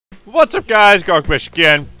What's up, guys? Goglabesh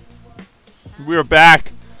again. We're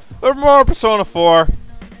back. There's more Persona 4.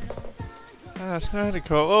 It's not a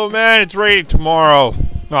oh man, it's raining tomorrow.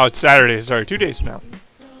 No, it's Saturday. Sorry, 2 days from now.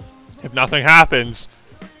 If nothing happens,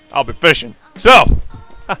 I'll be fishing. So,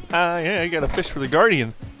 yeah, I got a fish for the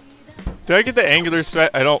Guardian. Did I get the angular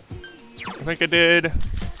set? I think I did. I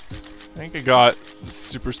think I got the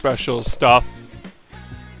super special stuff.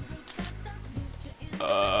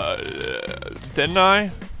 Didn't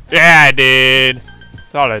I? Yeah, I did.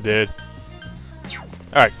 Thought I did.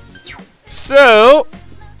 Alright. So,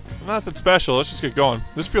 nothing special. Let's just get going.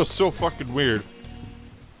 This feels so fucking weird.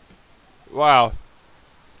 Wow.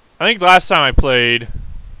 I think last time I played...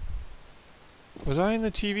 Was I in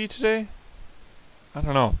the TV today? I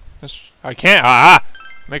don't know. I can't...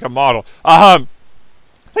 Make a model. I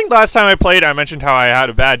think last time I played, I mentioned how I had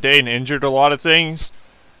a bad day and injured a lot of things.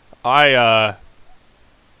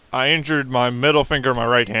 I injured my middle finger of my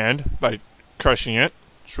right hand by crushing it,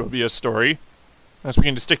 which will be a story. Let's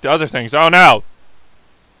begin to stick to other things. Oh no!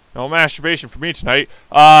 No masturbation for me tonight.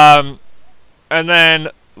 And then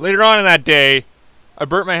later on in that day, I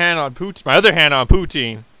burnt my hand on my other hand on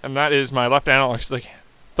poutine, and that is my left analog stick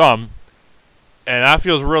thumb, and that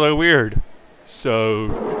feels really weird. So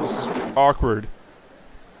this is awkward.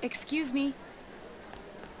 Excuse me.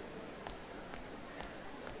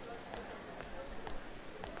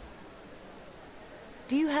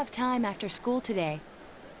 Do you have time after school today?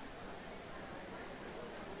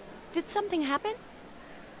 Did something happen?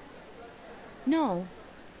 No.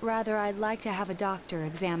 Rather, I'd like to have a doctor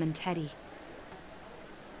examine Teddy.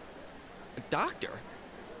 A doctor?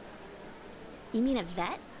 You mean a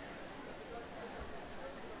vet?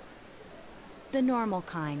 The normal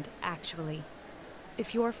kind, actually.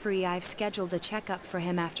 If you're free, I've scheduled a checkup for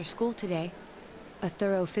him after school today. A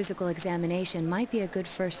thorough physical examination might be a good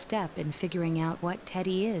first step in figuring out what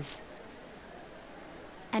Teddy is.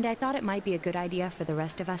 And I thought it might be a good idea for the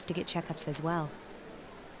rest of us to get checkups as well.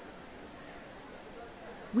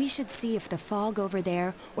 We should see if the fog over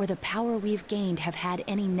there or the power we've gained have had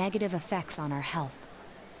any negative effects on our health.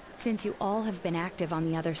 Since you all have been active on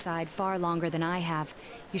the other side far longer than I have,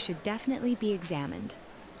 you should definitely be examined.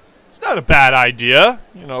 It's not a bad idea.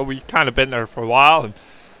 You know, we kind of been there for a while, and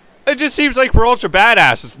it just seems like we're ultra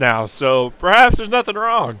badasses now, so perhaps there's nothing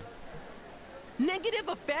wrong. Negative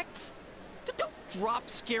effects? Don't drop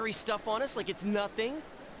scary stuff on us like it's nothing.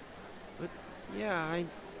 But yeah, I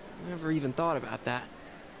never even thought about that.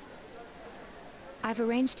 I've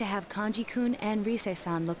arranged to have Kanji-kun and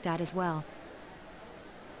Rise-san looked at as well.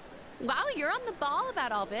 Wow, you're on the ball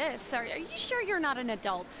about all this. Are you sure you're not an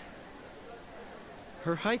adult?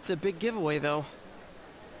 Her height's a big giveaway, though.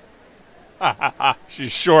 Ha ha ha,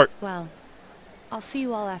 she's short. Well, I'll see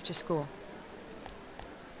you all after school.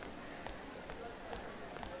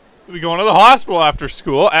 We'll be going to the hospital after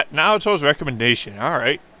school at Naoto's recommendation.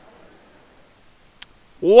 Alright.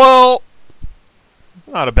 Well,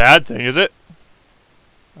 not a bad thing, is it?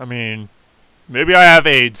 I mean, maybe I have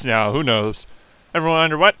AIDS now, who knows? Everyone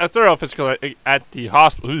underwent a thorough physical at the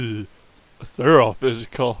hospital. Ugh, a thorough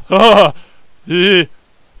physical. Haha.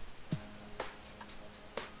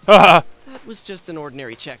 Haha. That was just an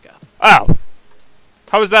ordinary checkup. Ow.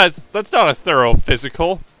 How is that? That's not a thorough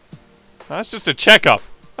physical. That's just a checkup.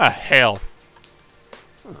 Ah, hell.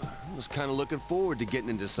 I was kind of looking forward to getting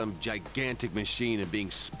into some gigantic machine and being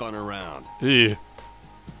spun around. Yeah.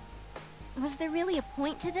 Was there really a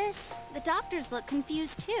point to this? The doctors look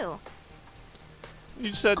confused too.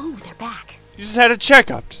 You said... Oh, they're back. You just had a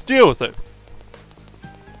checkup. Just deal with it.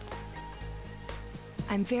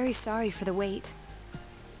 I'm very sorry for the wait.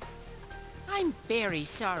 I'm very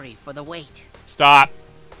sorry for the wait. Stop.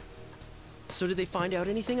 So did they find out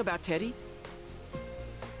anything about Teddy?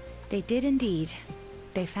 They did indeed.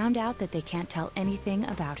 They found out that they can't tell anything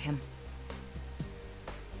about him.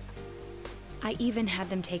 I even had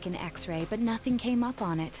them take an X-ray, but nothing came up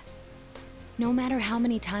on it. No matter how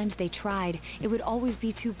many times they tried, it would always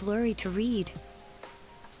be too blurry to read.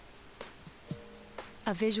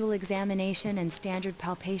 A visual examination and standard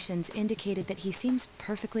palpations indicated that he seems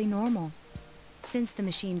perfectly normal. Since the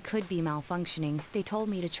machine could be malfunctioning, they told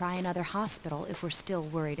me to try another hospital if we're still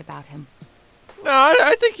worried about him. No,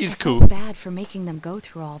 I think he's I cool. felt bad for making them go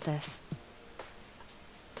through all this.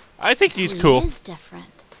 I think he's He cool. is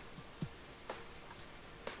different.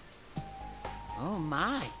 Oh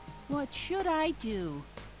my, what should I do?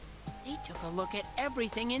 They took a look at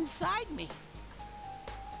everything inside me.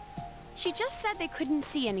 She just said they couldn't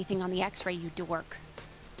see anything on the X-ray, you dork.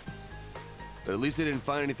 But at least they didn't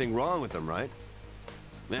find anything wrong with him, right?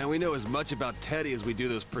 Man, we know as much about Teddy as we do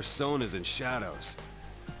those personas and shadows.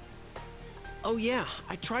 Oh yeah,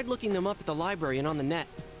 I tried looking them up at the library and on the net.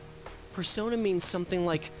 Persona means something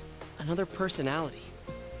like another personality.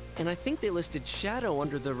 And I think they listed shadow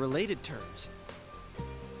under the related terms.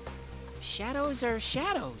 Shadows are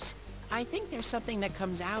shadows. I think there's something that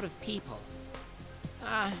comes out of people.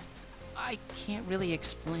 I can't really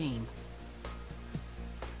explain.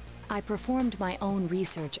 I performed my own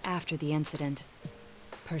research after the incident.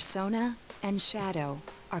 Persona and shadow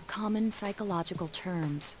are common psychological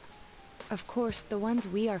terms. Of course, the ones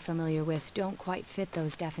we are familiar with don't quite fit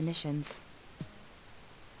those definitions.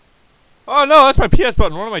 Oh no, that's my PS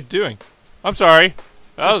button. What am I doing? I'm sorry.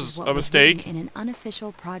 That This was is what a mistake. written in an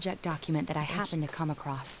unofficial project document that I happened to come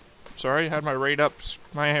across. Sorry, I had my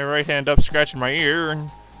right hand up scratching my ear, and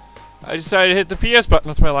I decided to hit the PS button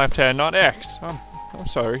with my left hand, not X. I'm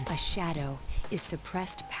sorry. A shadow is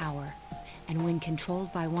suppressed power, and when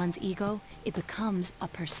controlled by one's ego, it becomes a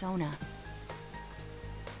persona.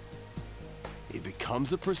 It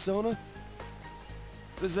becomes a persona?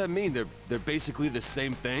 What does that mean? They're basically the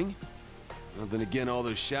same thing? Well, then again, all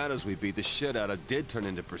those shadows we beat the shit out of did turn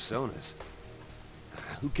into personas.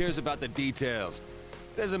 Who cares about the details?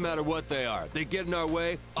 Doesn't matter what they are. They get in our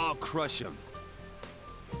way, I'll crush them.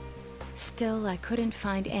 Still, I couldn't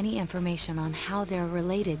find any information on how they're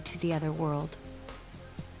related to the other world.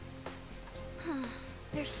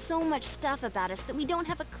 There's so much stuff about us that we don't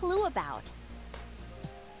have a clue about.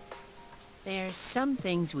 There's some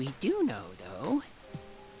things we do know, though.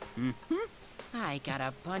 I got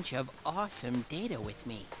a bunch of awesome data with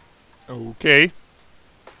me. Okay.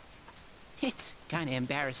 It's kinda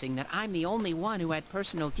embarrassing that I'm the only one who had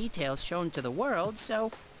personal details shown to the world,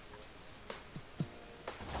 so...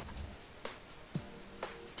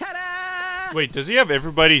 Ta-da! Wait, does he have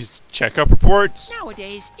everybody's checkup reports?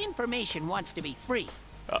 Nowadays, information wants to be free.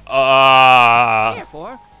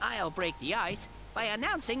 Therefore, I'll break the ice by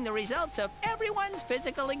announcing the results of everyone's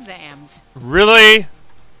physical exams. Really?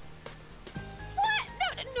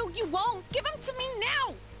 What? No, you won't. Give them to me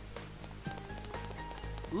now.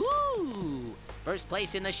 Ooh! First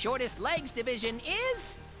place in the shortest legs division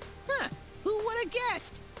is... who would have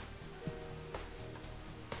guessed?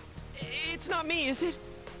 It's not me, is it?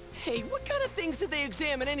 Hey, what kind of things did they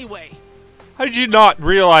examine anyway? How did you not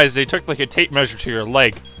realize they took like a tape measure to your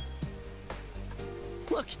leg?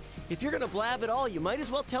 Look, if you're gonna blab at all, you might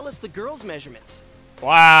as well tell us the girls' measurements.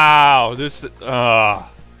 Wow, this, What? Are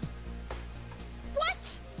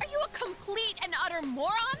you a complete and utter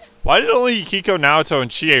moron? Why did only Kiko, Naoto,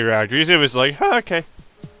 and Chie react? Usually it was like, huh, okay.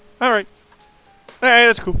 Alright. Alright,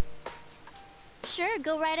 that's cool. Sure,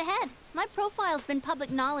 go right ahead. My profile's been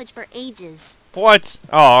public knowledge for ages. What?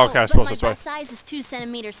 Oh, okay, I suppose but that's my why. bust size is 2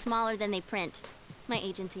 centimeters smaller than they print. My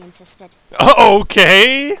agency insisted.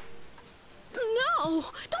 Okay! No,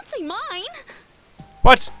 don't say mine.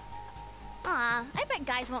 What? Aw, I bet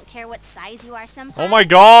guys won't care what size you are somehow. Oh my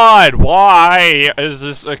god, why is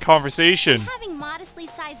this a conversation? Having modestly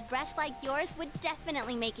sized breasts like yours would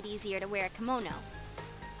definitely make it easier to wear a kimono.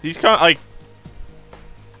 These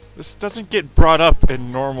this doesn't get brought up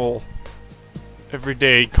in normal,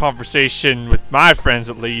 everyday conversation with my friends,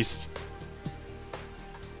 at least.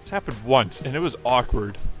 It's happened once, and it was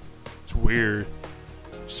awkward. It's weird.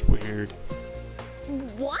 Just weird.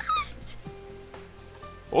 What?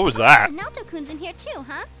 What was that? Naoto-kun's in here too,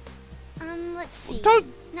 huh? Let's see. Don't-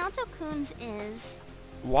 Naoto-kun's is...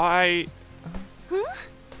 Why? Huh?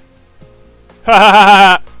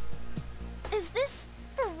 Ha Is this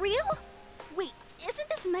for real? Wait, isn't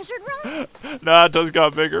this measured wrong? Nato's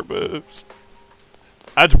got bigger boobs.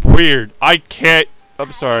 That's weird. I can't.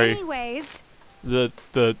 I'm sorry. Anyways, The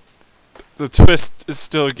twist is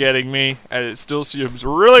still getting me, and it still seems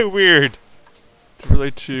really weird to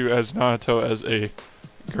relate to as Naruto as a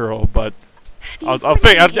girl, but I'll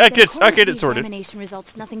get it sorted. Examination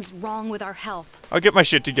results, nothing's wrong with our health, I'll get my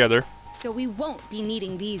shit together. so we won't be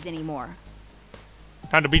needing these anymore.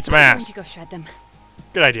 Time to beat some I'm going ass. to go shred them.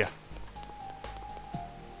 Good idea.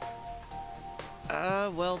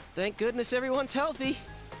 Well, thank goodness everyone's healthy.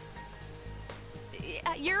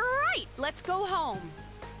 You're right. Let's go home.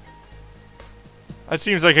 That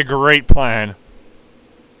seems like a great plan.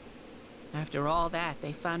 After all that,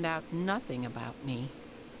 they found out nothing about me.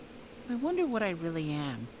 I wonder what I really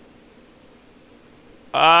am.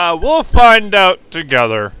 We'll find out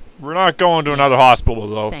together. We're not going to another hospital,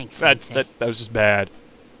 though. Thanks, that Sensei. was just bad.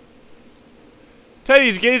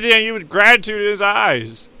 Teddy's gazing at you with gratitude in his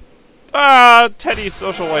eyes. Teddy's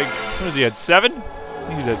social, what is he at, 7? I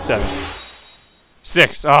think he's at 7.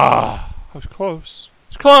 6. I was close.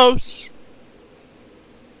 It's close.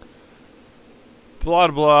 Blah,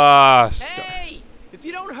 blah. Hey! If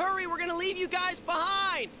you don't hurry, we're gonna leave you guys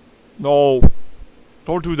behind! No.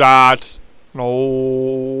 Don't do that.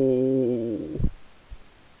 No.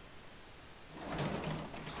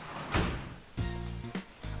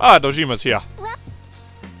 Ah, Dojima's here.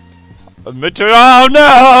 Admit to— oh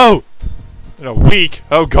no! In a week.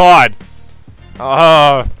 Oh god.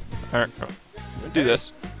 Alright. Do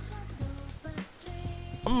this.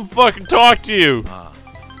 I'm gonna fucking talk to you.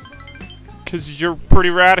 Cause you're pretty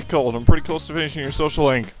radical and I'm pretty close to finishing your social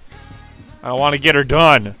link. I want to get her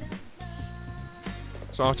done.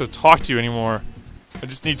 So I don't have to talk to you anymore. I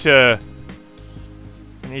just need to...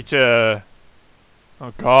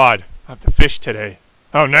 oh god. I have to fish today.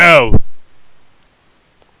 Oh no!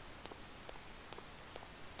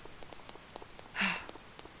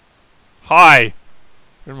 Hi.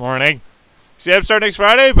 Good morning. Exams start next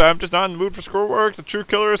Friday, but I'm just not in the mood for schoolwork. The true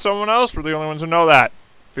killer is someone else. We're the only ones who know that.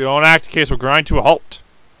 If you don't act, the case will grind to a halt.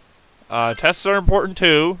 Tests are important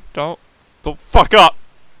too. Don't fuck up.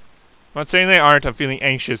 I'm not saying they aren't. I'm feeling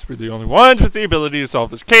anxious. We're the only ones with the ability to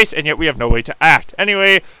solve this case, and yet we have no way to act.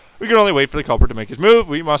 Anyway, we can only wait for the culprit to make his move.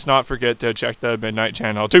 We must not forget to check the midnight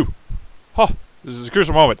channel too. Huh. This is a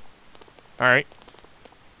crucial moment. Alright.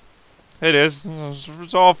 It is.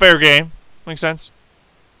 It's all fair game. Makes sense.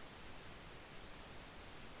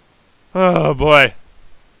 Oh boy.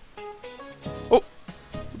 Oh.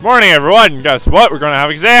 Good morning everyone. Guess what? We're gonna have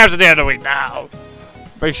exams at the end of the week now.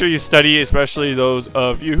 Make sure you study, especially those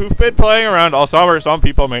of you who've been playing around all summer. Some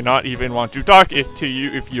people may not even want to talk to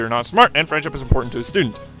you if you're not smart, and friendship is important to a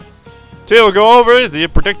student. Today we'll go over the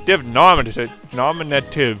predictive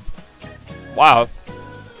nominative. Wow.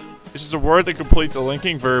 This is a word that completes a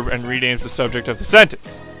linking verb and renames the subject of the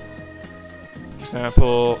sentence.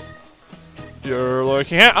 Example, you're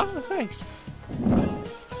looking at... oh, thanks.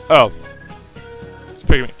 Oh. It's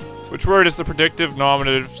picking me. Which word is the predictive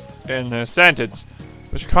nominative in the sentence?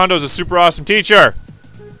 Mr. Kondo is a super awesome teacher.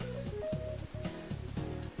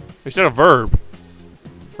 He said a verb.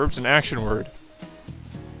 Verb's an action word.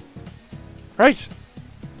 Right.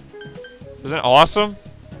 Isn't it awesome?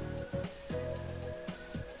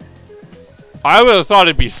 I would have thought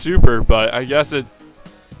it'd be super, but I guess it...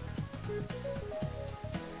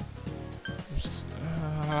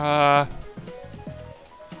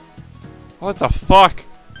 what the fuck?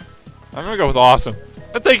 I'm gonna go with awesome.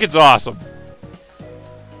 I think it's awesome.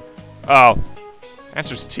 Oh.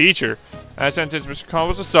 Answer's teacher. That sentence, Mr. Kondo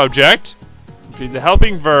was a subject. The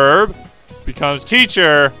helping verb becomes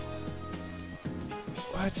teacher.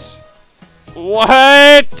 What?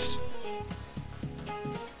 What?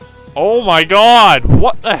 Oh my god.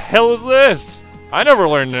 What the hell is this? I never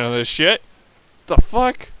learned none of this shit. What the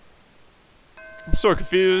fuck? I'm so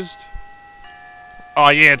confused. Oh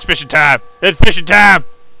yeah, it's fishing time. It's fishing time.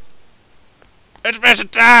 It's fishing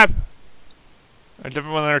time. They're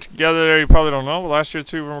different when they're together. You probably don't know, but last year the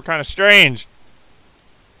two of them were kind of strange.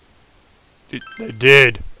 They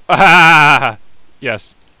did. Ah,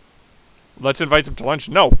 yes. Let's invite them to lunch.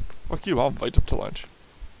 No. Fuck you, I'll invite them to lunch.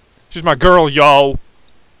 She's my girl, yo.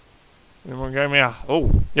 Anyone got me a...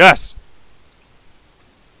 oh, yes.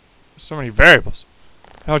 So many variables.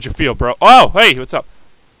 How'd you feel, bro? Oh, hey, what's up?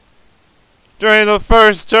 During the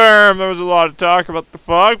first term, there was a lot of talk about the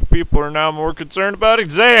fog. People are now more concerned about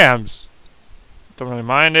exams. Don't really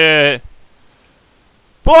mind it.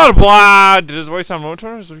 Blah, blah. Did his voice sound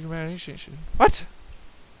monotone? What?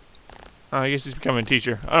 Oh, I guess he's becoming a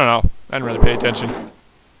teacher. I don't know. I didn't really pay attention.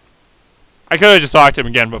 I could have just talked to him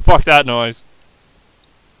again, but fuck that noise.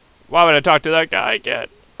 Why would I talk to that guy again?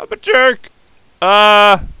 I'm a jerk.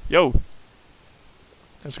 Yo.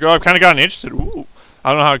 This girl I've kind of gotten interested. Ooh.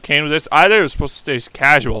 I don't know how it came to this either. It was supposed to stay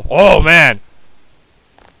casual. Oh, man.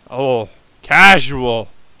 Oh, casual.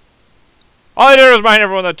 All I did was mind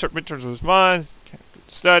everyone that took midterms this month. Can't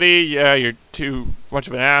study. Yeah, you're too much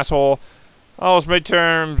of an asshole. All those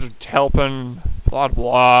midterms, helping, blah,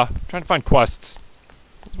 blah. I'm trying to find quests.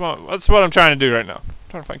 That's what I'm trying to do right now. I'm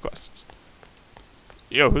trying to find quests.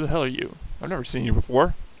 Yo, who the hell are you? I've never seen you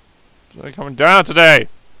before. So they're coming down today.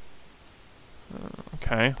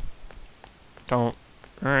 Okay. Don't.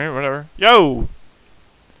 Alright, whatever. Yo!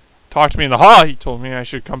 Talked to me in the hall. He told me I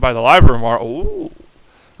should come by the library tomorrow. Ooh.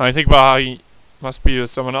 I think about how he must be with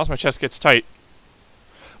someone else. My chest gets tight.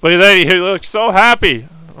 But then he looks so happy.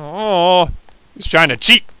 Oh. He's trying to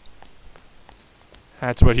cheat.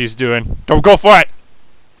 That's what he's doing. Don't go for it!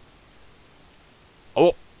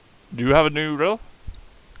 Oh. Do you have a new riddle?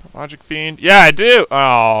 Logic Fiend? Yeah, I do!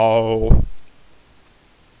 Oh.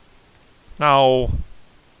 No.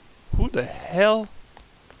 Who the hell?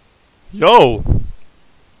 Yo!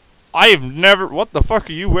 I've never... what the fuck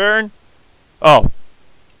are you wearing? Oh.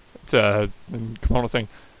 It's a kimono thing.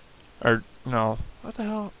 Or, no. What the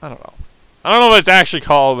hell? I don't know. I don't know what it's actually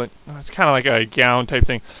called, but it's kind of like a gown type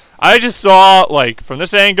thing. I just saw, like, from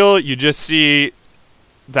this angle, you just see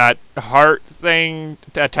that heart thing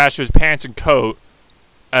attached to his pants and coat,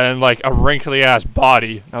 and, like, a wrinkly-ass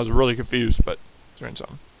body. I was really confused, but it's doing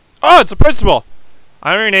something. Oh, it's the principal!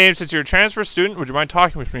 I'm your name. Since you're a transfer student, would you mind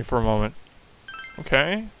talking with me for a moment?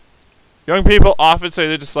 Okay. Young people often say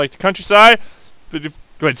they dislike the countryside, but if...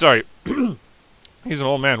 Wait, sorry. He's an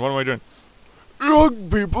old man. What am I doing? Young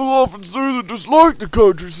people often say they dislike the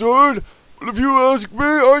countryside, but if you ask me,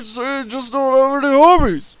 I'd say they just don't have any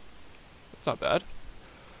hobbies. That's not bad.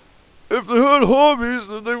 If they had hobbies,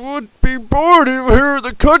 then they wouldn't be bored even here in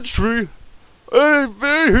the country. I've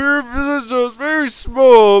been here since I was very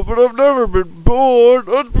small, but I've never been bored.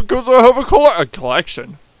 That's because I have a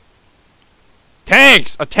collection.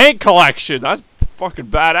 Tanks! A tank collection! That's fucking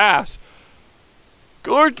badass.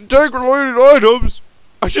 Collecting tank-related items.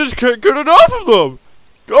 I just can't get enough of them!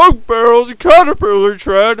 Gunk barrels and caterpillar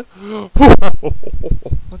tread!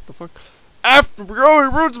 What the fuck? After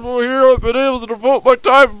becoming principal here, I've been able to devote my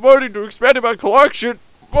time and money to expanding my collection,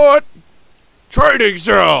 but... Trading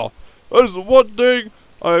cell! That is the one thing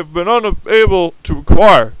I've been unable to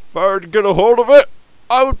acquire. If I were to get a hold of it,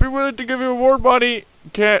 I would be willing to give you more money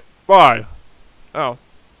can't buy. Oh.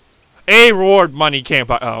 A reward money can't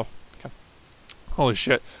buy. Oh. Okay. Holy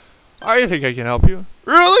shit. I think I can help you.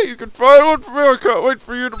 Really? You can find one for me? I can't wait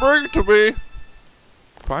for you to bring it to me.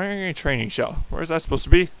 Acquiring a training shell. Where's that supposed to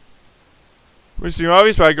be? Would seem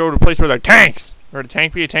obvious, but I go to a place where there are tanks. Where would a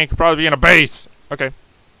tank be? A tank would probably be in a base. Okay.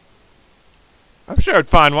 I'm sure I'd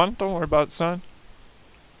find one. Don't worry about it, son.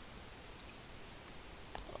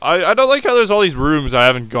 I don't like how there's all these rooms I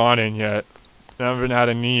haven't gone in yet. I haven't had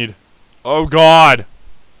a need. Oh god.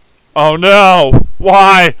 Oh no.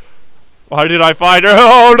 Why? Why did I find her?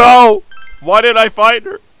 Oh no! Why did I find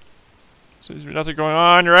her? So there's nothing going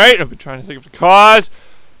on, right? I've been trying to think of the cause.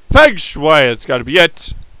 Feng Shui, it's gotta be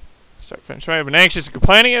it. Sorry, Feng Shui, I've been anxious and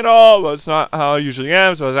complaining at all, but it's not how I usually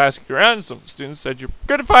am, so I was asking around, and some students said you're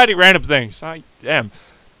good at finding random things. I am.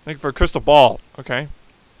 Looking for a crystal ball. Okay.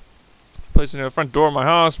 Placed it near the front door of my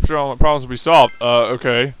house, I'm sure all my problems will be solved.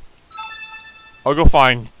 Okay. I'll go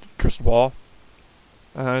find the crystal ball.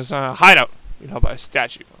 There's a hideout. You know, by a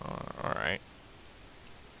statue. Alright.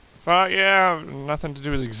 Yeah, nothing to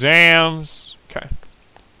do with exams. Okay.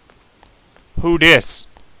 Who this?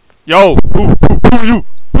 Yo! Who you?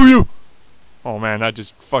 Who you? Oh man, that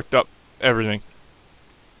just fucked up everything.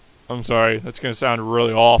 I'm sorry, that's gonna sound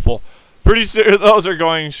really awful. Pretty soon, those are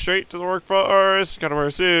going straight to the workforce. Gotta wear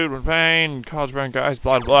a suit, when pain, college brown guys,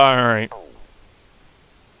 blah blah. Alright.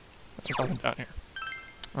 There's nothing down here.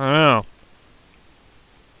 I don't know.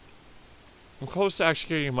 I'm close to actually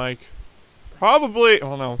getting a mic. Probably,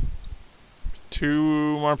 oh no.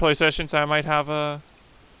 2 more play sessions, I might have my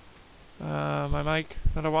mic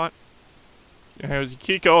that I want. Here's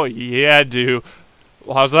Kiko. Yeah, I do.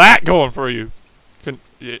 Well, how's that going for you?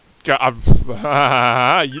 You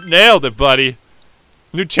nailed it, buddy.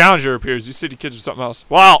 New challenger appears. You city kids or something else.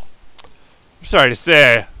 Well, I'm sorry to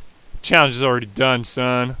say, challenge is already done,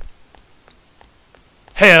 son.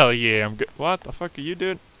 Hell yeah, I'm good. What the fuck are you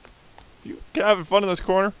doing? You having fun in this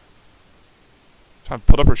corner? Trying to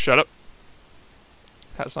put up or shut up.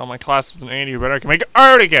 That's all my classes with an 80, but I can make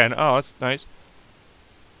art again. Oh, that's nice.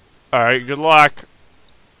 Alright, good luck.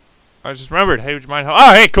 I just remembered. Hey, would you mind help?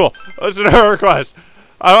 Oh, hey, cool. Listen to her request.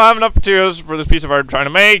 I don't have enough materials for this piece of art I'm trying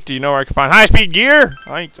to make. Do you know where I can find high-speed gear?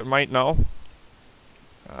 I might know.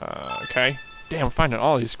 Okay. Damn, I'm finding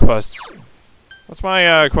all these quests. What's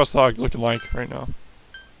my quest log looking like right now?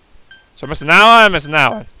 So I'm missing that one, I'm missing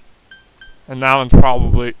that one. And that one's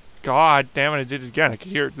probably... God damn it, I did it again. I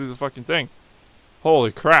could hear it through the fucking thing.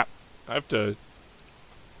 Holy crap. I have to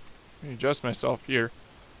adjust myself here.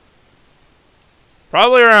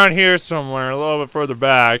 Probably around here somewhere, a little bit further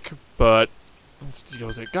back, but let's deal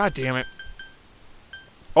with it. God damn it.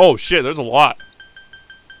 Oh shit, there's a lot.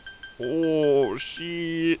 Oh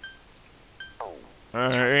shit.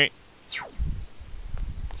 Alright.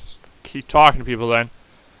 Keep talking to people then.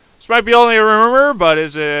 This might be only a rumor, but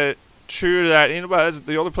is it true that anybody is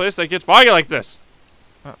the only place that gets foggy like this?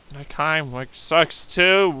 Nighttime like sucks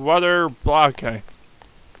too. Weather, blah. Okay.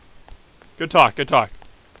 Good talk. Good talk.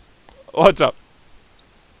 What's up?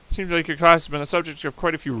 Seems like your class has been the subject of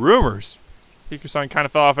quite a few rumors. Hiko-san kind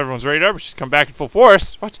of fell off everyone's radar, but she's come back in full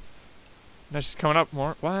force. What? Now she's coming up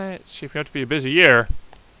more. What? It's shaping up to be a busy year.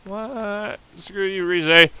 What? Screw you,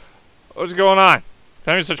 Rize. What's going on?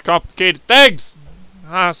 Tell me such complicated things.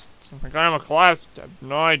 My grandma collapsed. I have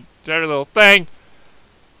no idea, every little thing.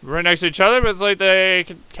 We're right next to each other, but it's like they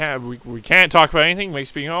we can't talk about anything.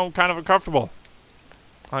 Makes being home kind of uncomfortable.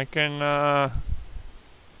 I can,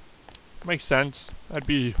 makes sense. That'd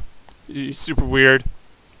be super weird.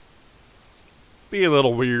 Be a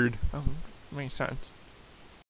little weird. Makes sense.